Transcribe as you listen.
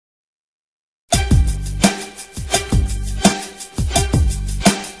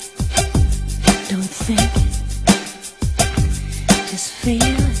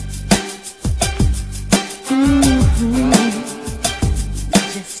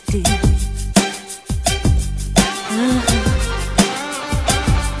still.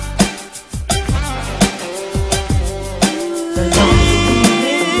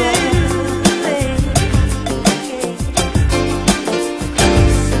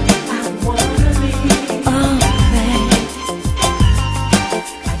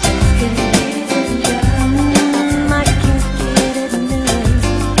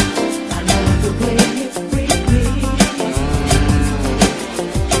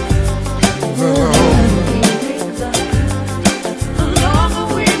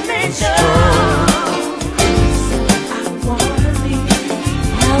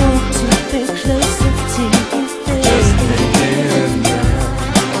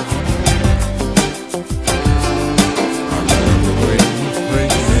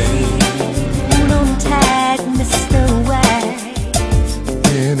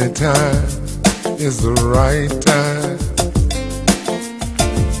 Time is the right time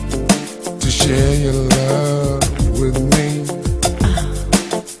to share your love with me.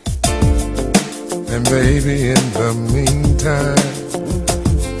 And baby, in the meantime,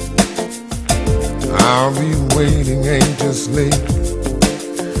 I'll be waiting anxiously.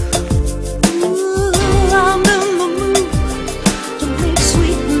 Ooh, I'm in the mood to make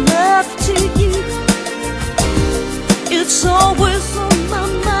sweet love to you. It's always on my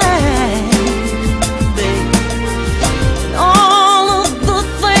mind, babe. And all of the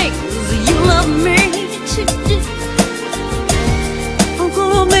things you love me to do, I'm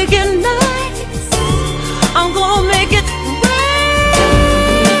gonna make it nice. I'm gonna make it right.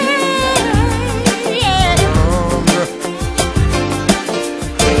 Yeah.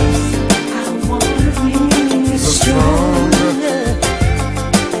 I wanna be stronger.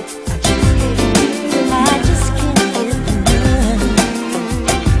 I just can't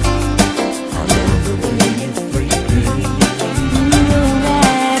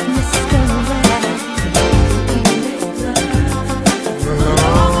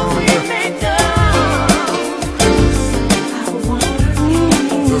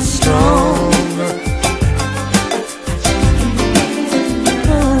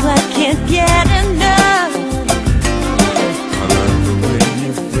get enough.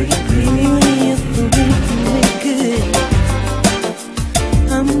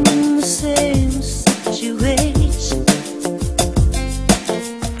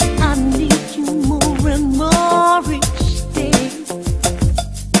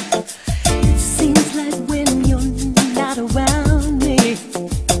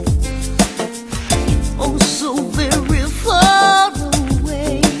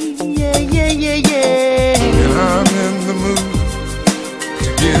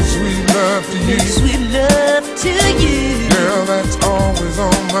 Sweet love to you, girl, that's always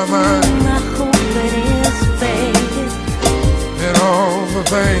on my mind. I hope it is, baby. And all the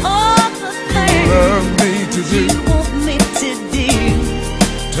things you love me to do, you want me to do.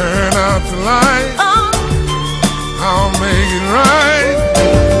 Turn out the light, I'll make it right.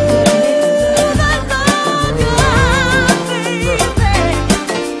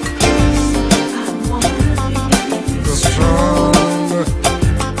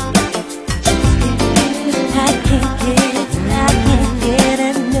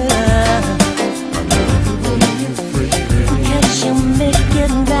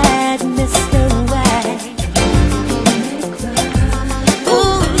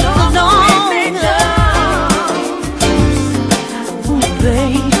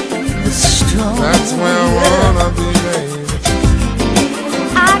 That's where I wanna be, baby.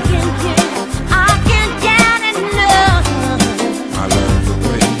 I can't get enough. I love the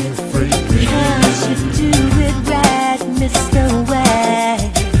way you freak me. Because you do it right, Mr.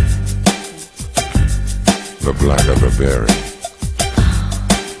 White. The blacker the berry.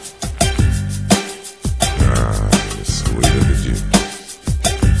 The sweeter the juice.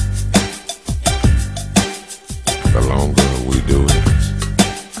 The longer we do it,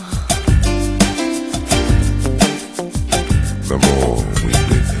 the more we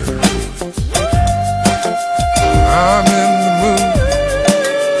get good. I'm in the mood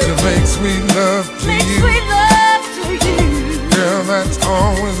to make sweet love to you. Sweet love to you. Girl, that's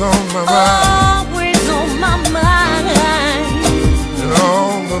always on my mind. Always on my mind. And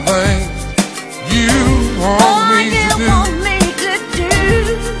all the things you want me to do,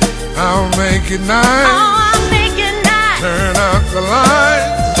 I'll make it nice. I'll make it nice. Turn out the light.